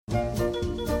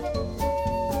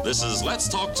This is Let's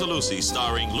Talk to Lucy,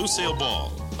 starring Lucille Ball.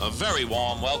 A very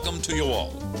warm welcome to you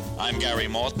all. I'm Gary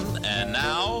Morton, and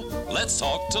now, let's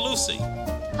talk to Lucy.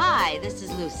 Hi, this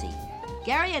is Lucy.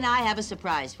 Gary and I have a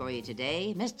surprise for you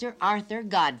today. Mr. Arthur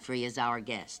Godfrey is our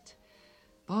guest.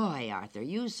 Boy, Arthur,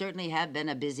 you certainly have been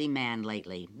a busy man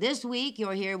lately. This week,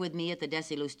 you're here with me at the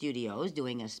Desilu Studios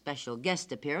doing a special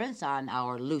guest appearance on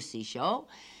our Lucy show.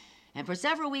 And for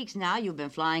several weeks now, you've been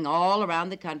flying all around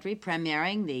the country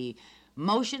premiering the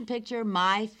motion picture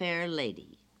My Fair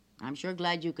Lady. I'm sure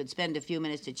glad you could spend a few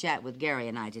minutes to chat with Gary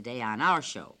and I today on our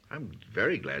show. I'm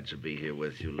very glad to be here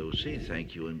with you, Lucy.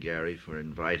 Thank you and Gary for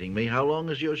inviting me. How long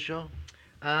is your show?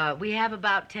 We have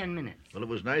about 10 minutes. Well, it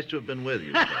was nice to have been with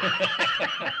you.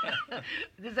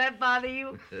 Does that bother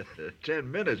you?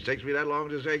 10 minutes. Takes me that long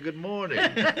to say good morning.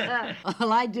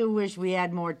 Well, I do wish we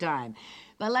had more time.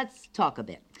 But let's talk a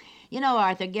bit. You know,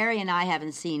 Arthur, Gary and I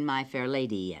haven't seen My Fair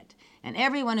Lady yet. And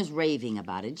everyone is raving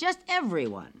about it. Just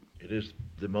everyone. It is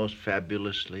the most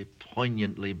fabulously,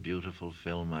 poignantly beautiful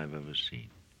film I've ever seen.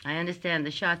 I understand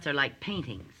the shots are like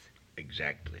paintings.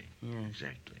 Exactly. Yes.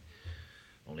 Exactly.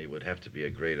 Only it would have to be a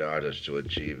great artist to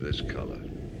achieve this color.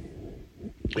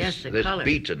 Yes, the this color.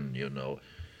 Beaton, you know.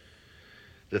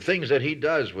 The things that he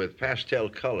does with pastel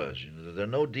colors, you know, there are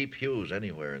no deep hues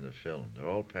anywhere in the film. They're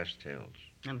all pastels.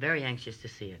 I'm very anxious to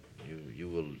see it.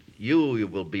 You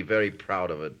will be very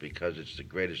proud of it because it's the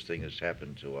greatest thing that's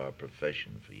happened to our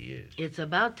profession for years. It's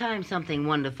about time something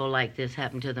wonderful like this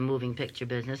happened to the moving picture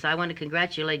business. I want to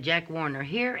congratulate Jack Warner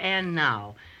here and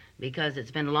now, because it's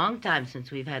been a long time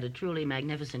since we've had a truly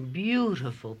magnificent,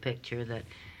 beautiful picture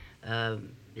that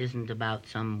isn't about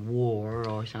some war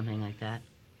or something like that.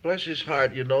 Bless his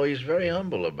heart, you know, he's very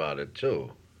humble about it,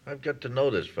 too. I've got to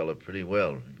know this fella pretty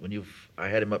well. I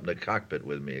had him up in the cockpit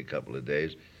with me a couple of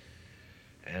days,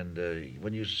 and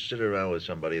when you sit around with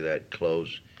somebody that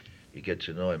close, you get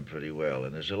to know him pretty well.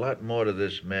 And there's a lot more to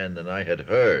this man than I had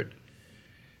heard.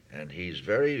 And he's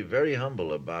very, very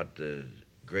humble about the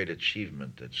great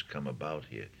achievement that's come about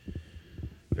here.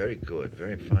 Very good,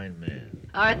 very fine man.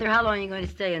 Arthur, how long are you going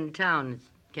to stay in town?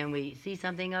 Can we see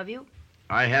something of you?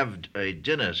 I have a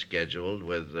dinner scheduled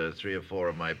with 3 or 4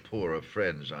 of my poorer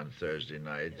friends on Thursday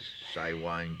nights, Cy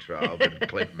Weintraub and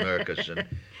Clint Murkison.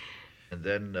 And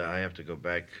then I have to go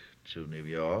back to New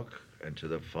York and to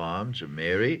the farm to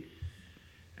Mary.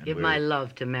 And Give my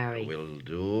love to Mary. Will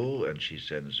do, and she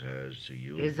sends hers to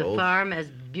you. Is both. the farm as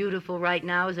beautiful right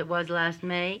now as it was last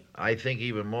May? I think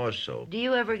even more so. Do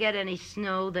you ever get any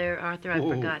snow there, Arthur? I've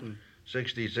forgotten.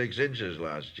 66 inches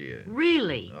last year.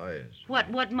 Really? Oh, yes.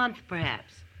 What month,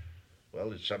 perhaps?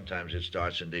 Well, sometimes it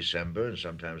starts in December and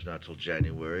sometimes not till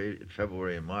January.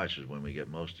 February and March is when we get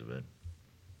most of it.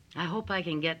 I hope I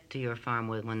can get to your farm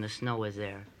when the snow is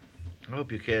there. I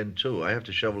hope you can, too. I have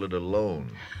to shovel it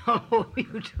alone. Oh,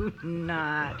 you do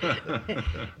not.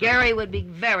 Gary would be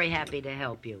very happy to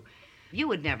help you. You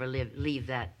would never leave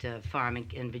that farm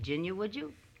in Virginia, would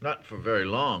you? Not for very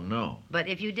long, no. But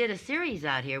if you did a series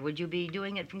out here, would you be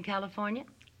doing it from California?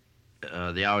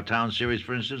 The Our Town series,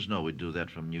 for instance? No, we'd do that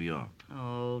from New York.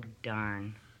 Oh,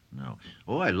 darn. No.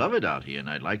 Oh, I love it out here, and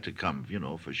I'd like to come, you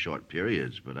know, for short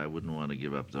periods, but I wouldn't want to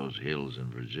give up those hills in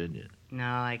Virginia. No,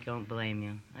 I don't blame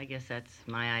you. I guess that's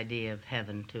my idea of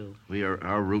heaven, too.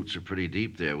 Our roots are pretty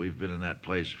deep there. We've been in that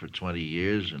place for 20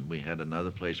 years, and we had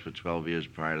another place for 12 years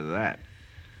prior to that.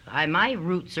 My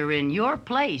roots are in your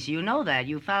place. You know that.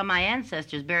 You found my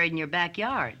ancestors buried in your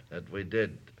backyard. That we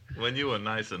did. When you were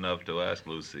nice enough to ask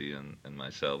Lucy and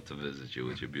myself to visit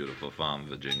you at your beautiful farm,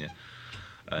 Virginia,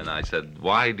 and I said,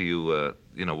 why do you,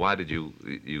 why did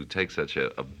you take such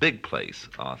a big place,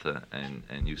 Arthur?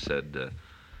 And you said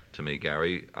to me,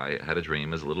 Gary, I had a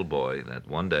dream as a little boy that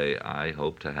one day I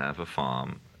hope to have a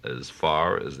farm as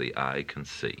far as the eye can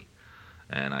see.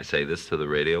 And I say this to the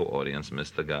radio audience,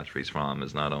 Mr. Godfrey's farm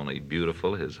is not only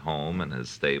beautiful, his home and his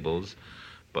stables,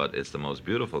 but it's the most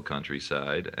beautiful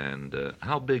countryside. And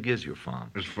how big is your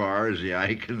farm? As far as the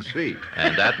eye can see.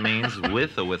 And that means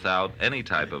with or without any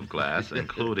type of glass,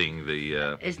 including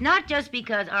the... It's not just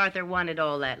because Arthur wanted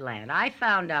all that land. I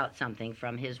found out something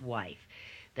from his wife.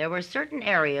 There were certain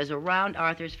areas around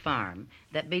Arthur's farm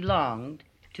that belonged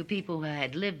to people who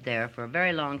had lived there for a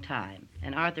very long time.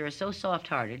 And Arthur is so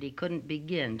soft-hearted, he couldn't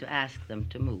begin to ask them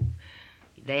to move.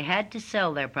 They had to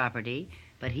sell their property,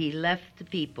 but he left the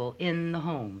people in the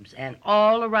homes. And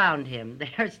all around him,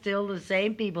 they're still the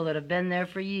same people that have been there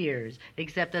for years,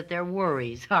 except that their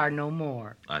worries are no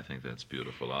more. I think that's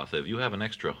beautiful, Arthur. If you have an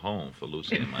extra home for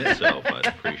Lucy and myself, I'd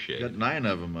appreciate Got it. 9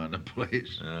 of them on the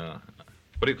place.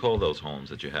 What do you call those homes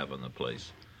that you have on the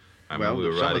place? Some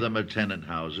of them are tenant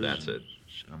houses. That's it.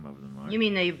 Some of them are. You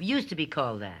mean they used to be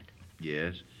called that?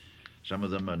 Yes. Some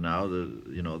of them are now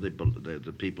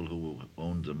the people who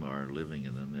owned them are living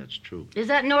in them. That's true. Is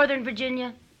that Northern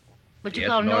Virginia? What you Yes,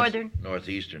 call Northern?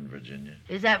 Northeastern Virginia.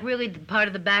 Is that really part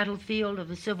of the battlefield of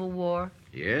the Civil War?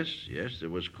 Yes, there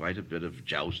was quite a bit of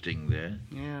jousting there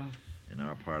Yeah. in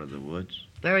our part of the woods.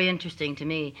 Very interesting to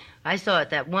me. I saw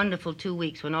it that wonderful 2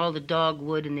 weeks when all the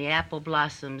dogwood and the apple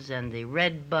blossoms and the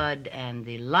red bud and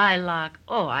the lilac.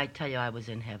 Oh, I tell you, I was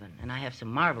in heaven. And I have some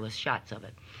marvelous shots of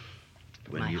it.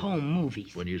 Home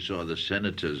movies. When you saw the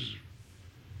senator's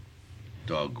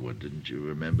dogwood, didn't you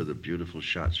remember the beautiful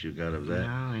shots you got of that?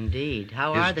 No, indeed.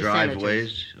 How His are the driveways.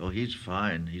 senators? Oh, he's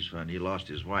fine. He lost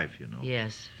his wife, you know.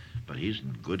 Yes. But he's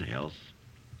in good health.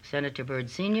 Senator Byrd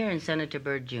Sr. and Senator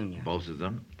Byrd Jr. Both of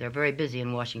them. They're very busy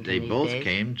in Washington They these both days.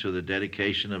 came to the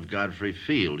dedication of Godfrey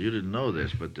Field. You didn't know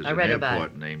this, but there's I an read about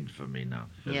airport named for me now.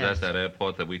 Is Yes. that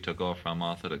airport that we took off from,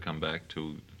 Arthur, to come back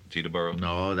to Teterboro?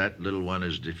 No, that little one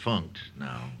is defunct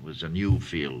now. It was a new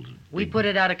field. We put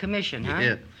it out of commission, huh?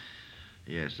 Yeah.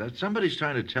 Yes, somebody's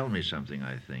trying to tell me something,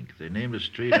 I think. They named a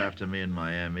street after me in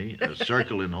Miami, a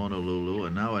circle in Honolulu,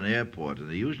 and now an airport. And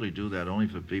they usually do that only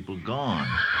for people gone.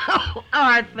 Oh,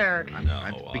 Arthur. I'm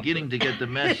Arthur. beginning to get the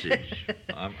message.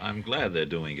 I'm glad they're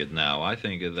doing it now. I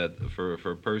think that for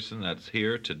a person that's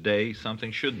here today,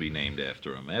 something should be named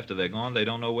after them. After they're gone, they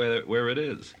don't know where it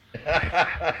is.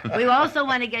 We also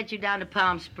want to get you down to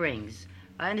Palm Springs.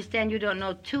 I understand you don't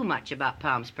know too much about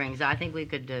Palm Springs. I think we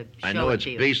could show I know it it's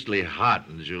to you. beastly hot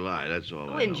in July, that's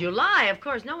all Oh, I know. in July, of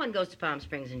course. No one goes to Palm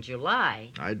Springs in July.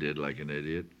 I did, like an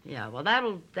idiot. Yeah, well,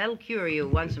 that'll cure you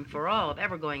once and for all of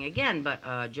ever going again.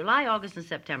 But July, August, and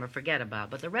September, forget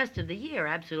about. But the rest of the year,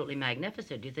 absolutely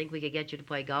magnificent. Do you think we could get you to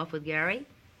play golf with Gary?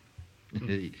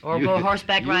 Or go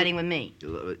horseback riding with me?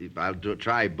 I'll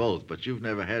try both, but you've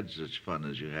never had such fun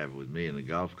as you have with me in the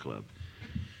golf club.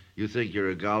 You think you're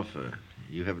a golfer.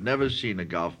 You have never seen a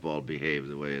golf ball behave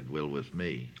the way it will with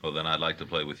me. Well, then I'd like to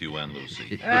play with you and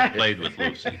Lucy. I played with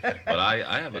Lucy. But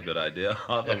I have a good idea.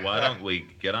 Arthur, why don't we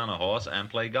get on a horse and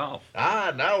play golf?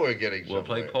 Ah, now we're getting We'll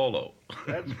play polo.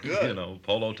 That's good. You know,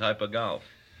 polo type of golf.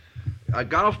 A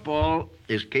golf ball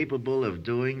is capable of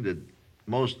doing the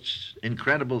most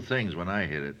incredible things when I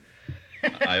hit it.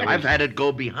 I've had it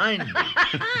go behind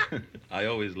me. I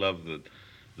always loved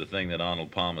the thing that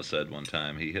Arnold Palmer said one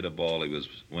time. He hit a ball. He was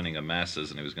winning a Masters,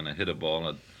 and he was going to hit a ball,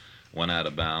 and it went out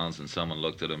of bounds, and someone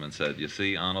looked at him and said, "You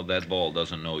see, Arnold, that ball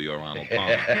doesn't know you're Arnold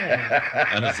Palmer."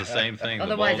 And it's the same thing. the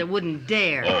Otherwise, ball, it wouldn't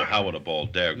dare. Oh, how would a ball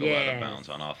dare go out Yes. of bounds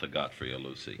on Arthur Godfrey or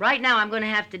Lucy? Right now, I'm going to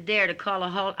have to dare to call a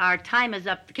halt. Our time is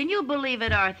up. Can you believe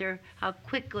it, Arthur, how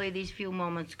quickly these few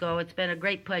moments go? It's been a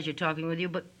great pleasure talking with you,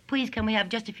 but please, can we have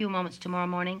just a few moments tomorrow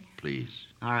morning? Please.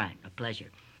 All right, a pleasure.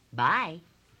 Bye.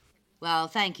 Well,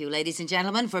 thank you, ladies and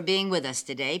gentlemen, for being with us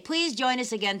today. Please join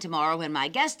us again tomorrow when my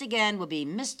guest again will be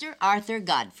Mr. Arthur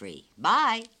Godfrey.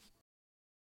 Bye.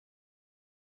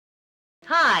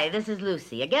 Hi, this is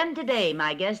Lucy. Again today,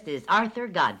 my guest is Arthur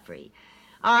Godfrey.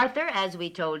 Arthur, as we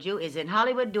told you, is in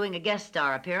Hollywood doing a guest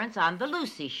star appearance on The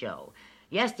Lucy Show.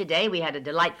 Yesterday, we had a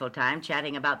delightful time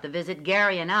chatting about the visit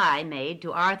Gary and I made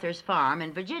to Arthur's farm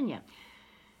in Virginia.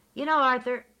 You know,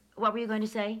 Arthur, what were you going to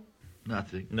say?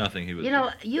 Nothing. Nothing. He was. You know,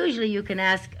 usually you can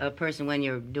ask a person when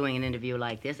you're doing an interview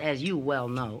like this, as you well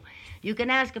know, you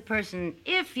can ask a person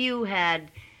if you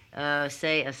had,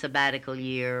 say, a sabbatical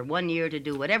year, 1 year to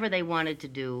do whatever they wanted to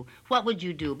do, what would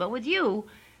you do? But with you,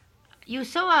 you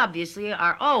so obviously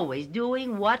are always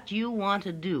doing what you want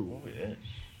to do Oh, yes.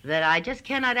 that I just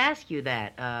cannot ask you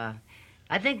that.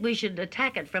 I think we should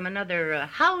attack it from another,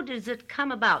 how does it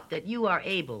come about that you are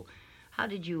able, how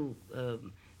did you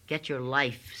get your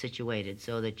life situated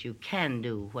so that you can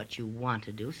do what you want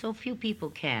to do? So few people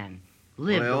can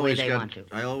live the way they want to.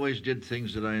 I always did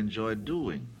things that I enjoyed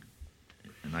doing.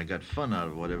 And I got fun out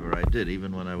of whatever I did.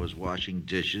 Even when I was washing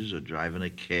dishes or driving a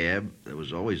cab, there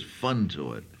was always fun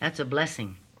to it. That's a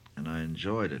blessing. And I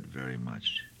enjoyed it very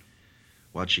much.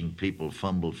 Watching people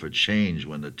fumble for change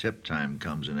when the tip time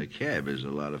comes in a cab is a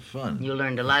lot of fun. You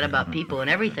learned a lot about people and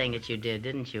everything that you did,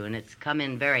 didn't you? And it's come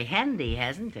in very handy,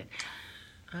 hasn't it?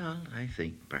 Well, I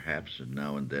think perhaps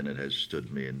now and then it has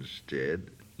stood me in stead.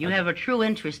 You have a true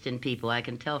interest in people, I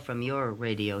can tell from your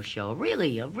radio show.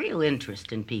 Really, a real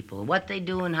interest in people, what they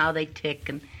do and how they tick.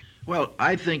 And Well,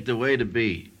 I think the way to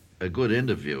be a good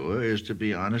interviewer is to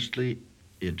be honestly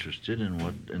interested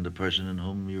in the person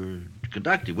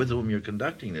with whom you're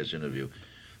conducting this interview.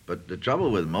 But the trouble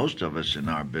with most of us in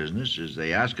our business is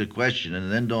they ask a question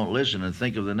and then don't listen and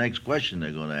think of the next question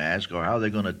they're going to ask or how they're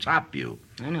going to top you.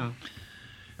 I know.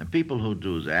 And people who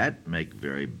do that make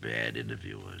very bad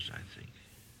interviewers, I think.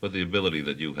 But the ability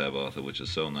that you have, Arthur, which is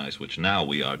so nice, which now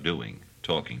we are doing,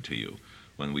 talking to you.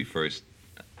 when we first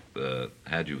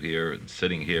had you here and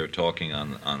sitting here talking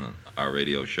on our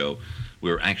radio show,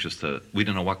 we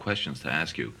didn't know what questions to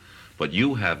ask you. But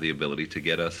you have the ability to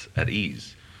get us at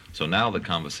ease. So now the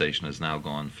conversation has now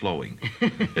gone flowing.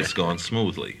 It's gone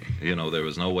smoothly. You know, there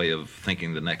was no way of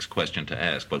thinking the next question to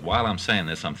ask. But while I'm saying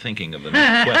this, I'm thinking of the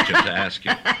next question to ask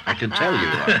you. I can tell you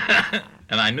are.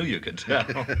 And I knew you could tell.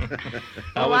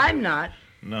 Well, I'm not.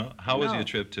 No. How was No. your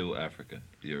trip to Africa,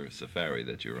 your safari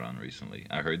that you were on recently?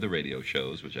 I heard the radio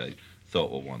shows, which I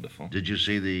thought were wonderful. Did you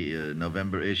see the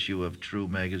November issue of True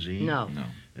magazine? No. No.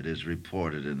 It is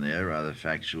reported in there rather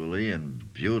factually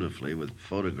and beautifully with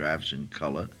photographs in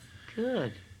color.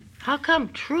 Good. How come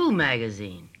True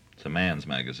magazine? It's a man's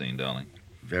magazine, darling.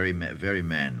 Very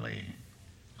manly.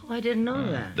 Oh, I didn't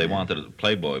know that.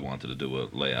 Playboy wanted to do a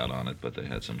layout on it, but they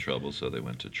had some trouble, so they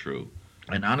went to True.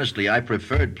 And honestly, I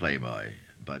preferred Playboy,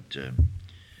 but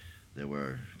there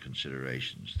were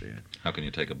considerations there. How can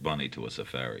you take a bunny to a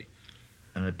safari?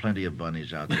 And there are plenty of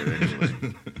bunnies out there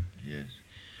anyway. Yes.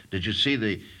 Did you see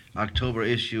the October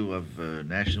issue of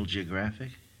National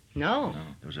Geographic? No.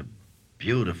 There was a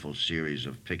beautiful series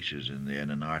of pictures in there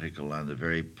and an article on the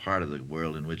very part of the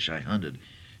world in which I hunted,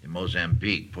 in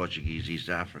Mozambique, Portuguese East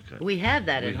Africa. We have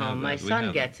that We at have home. that. My We son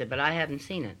have gets it, but I haven't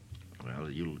seen it. Well,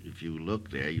 if you look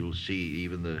there, you'll see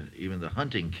even the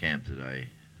hunting camp that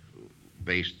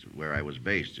where I was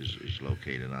based is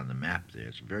located on the map there.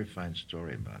 It's a very fine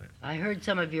story about it. I heard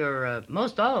some of your,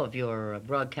 most all of your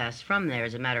broadcasts from there,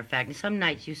 as a matter of fact. And some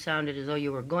nights you sounded as though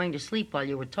you were going to sleep while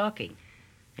you were talking.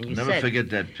 And you I'll never said, forget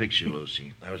that picture,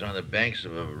 Lucy. I was on the banks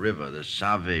of a river, the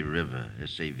Save River,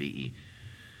 S-A-V-E.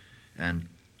 And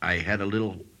I had a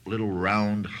little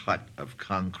round hut of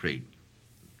concrete.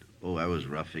 Oh, I was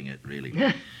roughing it,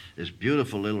 really. This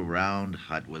beautiful little round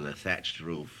hut with a thatched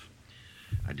roof.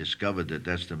 I discovered that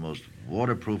that's the most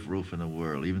waterproof roof in the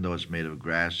world. Even though it's made of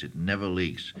grass, it never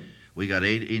leaks. We got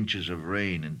 8 inches of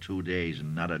rain in 2 days,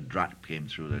 and not a drop came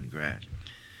through that grass.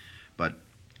 But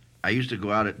I used to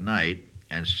go out at night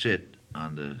and sit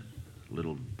on the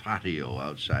little patio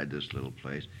outside this little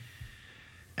place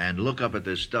and look up at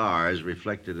the stars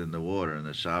reflected in the water in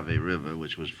the Save River,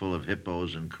 which was full of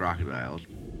hippos and crocodiles,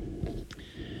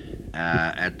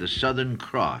 at the Southern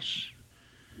Cross,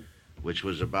 which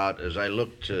was about, as I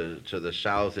looked to the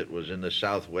south, it was in the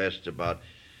southwest, about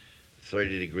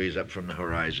 30 degrees up from the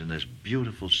horizon, this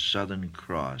beautiful Southern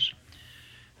Cross.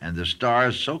 And the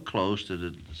stars so close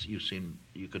that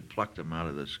you could pluck them out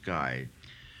of the sky,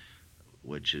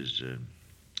 which is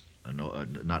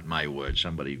not my word.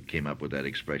 Somebody came up with that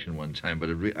expression one time, but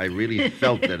I really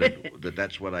felt that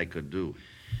that's what I could do.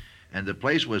 And the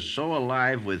place was so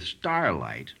alive with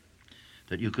starlight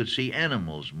that you could see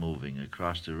animals moving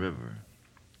across the river.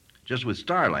 Just with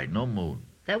starlight, no moon.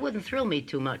 that wouldn't thrill me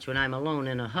too much when I'm alone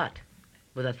in a hut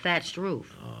with a thatched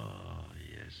roof. Oh,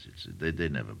 yes. They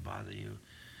never bother you.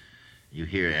 You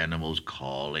hear animals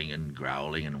calling and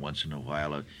growling, and once in a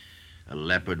while a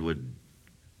leopard would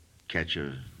catch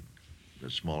a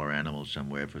smaller animal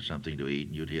somewhere for something to eat,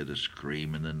 and you'd hear the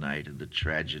scream in the night and the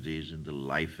tragedies and the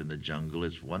life in the jungle.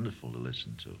 It's wonderful to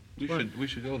listen to. We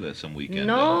should go there some weekend.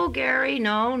 No, Gary,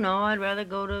 no. I'd rather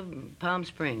go to Palm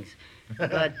Springs.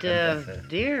 But,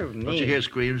 dear me. Don't you hear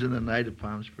screams in the night at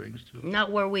Palm Springs, too?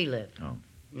 Not where we live. Oh.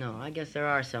 No, I guess there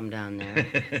are some down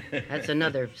there. That's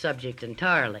another subject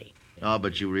entirely. Oh,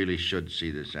 but you really should see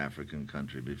this African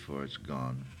country before it's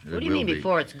gone. What do you mean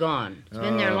before it's gone? It's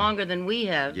been there longer than we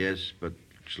have. Yes, but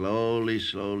slowly,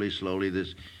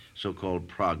 this so-called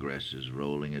progress is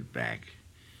rolling it back.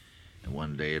 And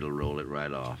one day it'll roll it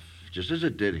right off, just as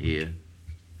it did here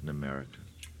in America.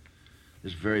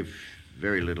 There's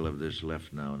very little of this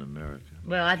left now in America.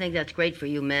 Well, I think that's great for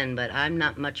you men, but I'm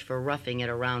not much for roughing it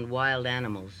around wild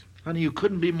animals. Honey, you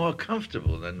couldn't be more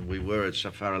comfortable than we were at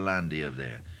Safarilandia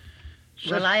there.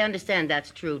 Well, I understand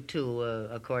that's true, too,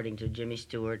 according to Jimmy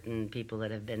Stewart and people that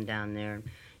have been down there.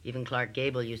 Even Clark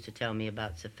Gable used to tell me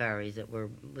about safaris that were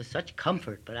with such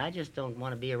comfort, but I just don't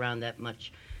want to be around that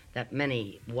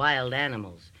many wild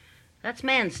animals. That's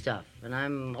man stuff, and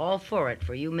I'm all for it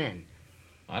for you men.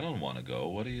 I don't want to go.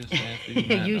 What are you saying for you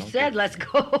men? You said let's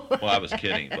go. Well, I was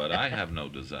kidding, but I have no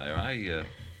desire.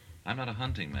 I'm not a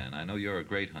hunting man. I know you're a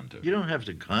great hunter. You don't have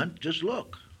to hunt, just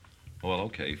look. Well,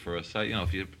 okay, for a sight,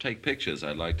 if you take pictures,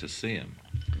 I'd like to see them.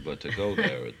 But to go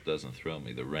there, it doesn't thrill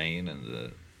me. The rain and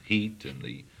the heat and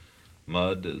the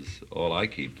mud is all I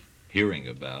keep hearing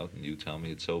about. And you tell me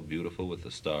it's so beautiful with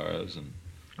the stars and...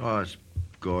 Oh, it's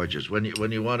gorgeous. When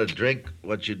you want to drink,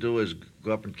 what you do is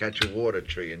go up and catch a water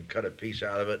tree and cut a piece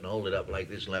out of it and hold it up like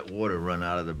this and let water run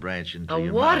out of the branch into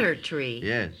your A water mouth. tree?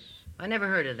 Yes. I never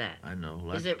heard of that. I know.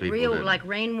 Lots Is of it people real, didn't. like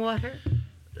rainwater?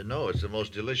 No, it's the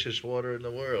most delicious water in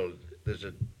the world.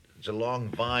 It's a long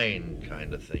vine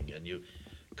kind of thing, and you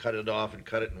cut it off and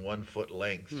cut it in 1 foot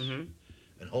lengths, and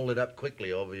hold it up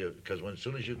quickly over you, because as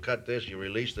soon as you cut this, you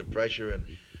release the pressure, and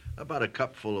about a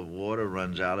cupful of water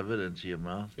runs out of it into your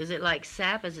mouth. Is it like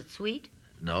sap? Is it sweet?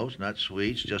 No, it's not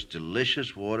sweet. It's just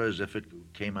delicious water as if it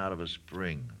came out of a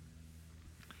spring.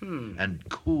 And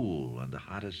cool on the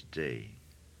hottest day.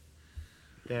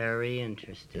 Very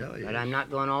interesting. Yeah, But yes. I'm not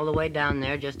going all the way down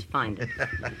there just to find it.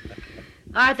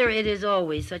 Arthur, it is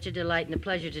always such a delight and a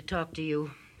pleasure to talk to you.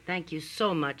 Thank you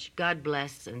so much. God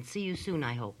bless, and see you soon,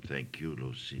 I hope. Thank you,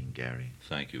 Lucy and Gary.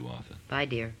 Thank you, Arthur. Bye,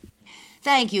 dear.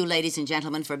 Thank you, ladies and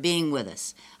gentlemen, for being with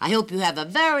us. I hope you have a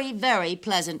very, very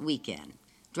pleasant weekend.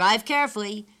 Drive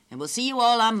carefully, and we'll see you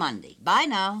all on Monday. Bye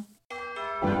now.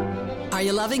 Are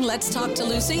you loving Let's Talk to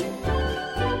Lucy?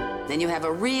 Then you have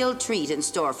a real treat in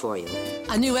store for you.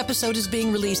 A new episode is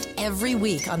being released every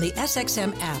week on the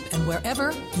SXM app and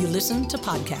wherever you listen to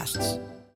podcasts.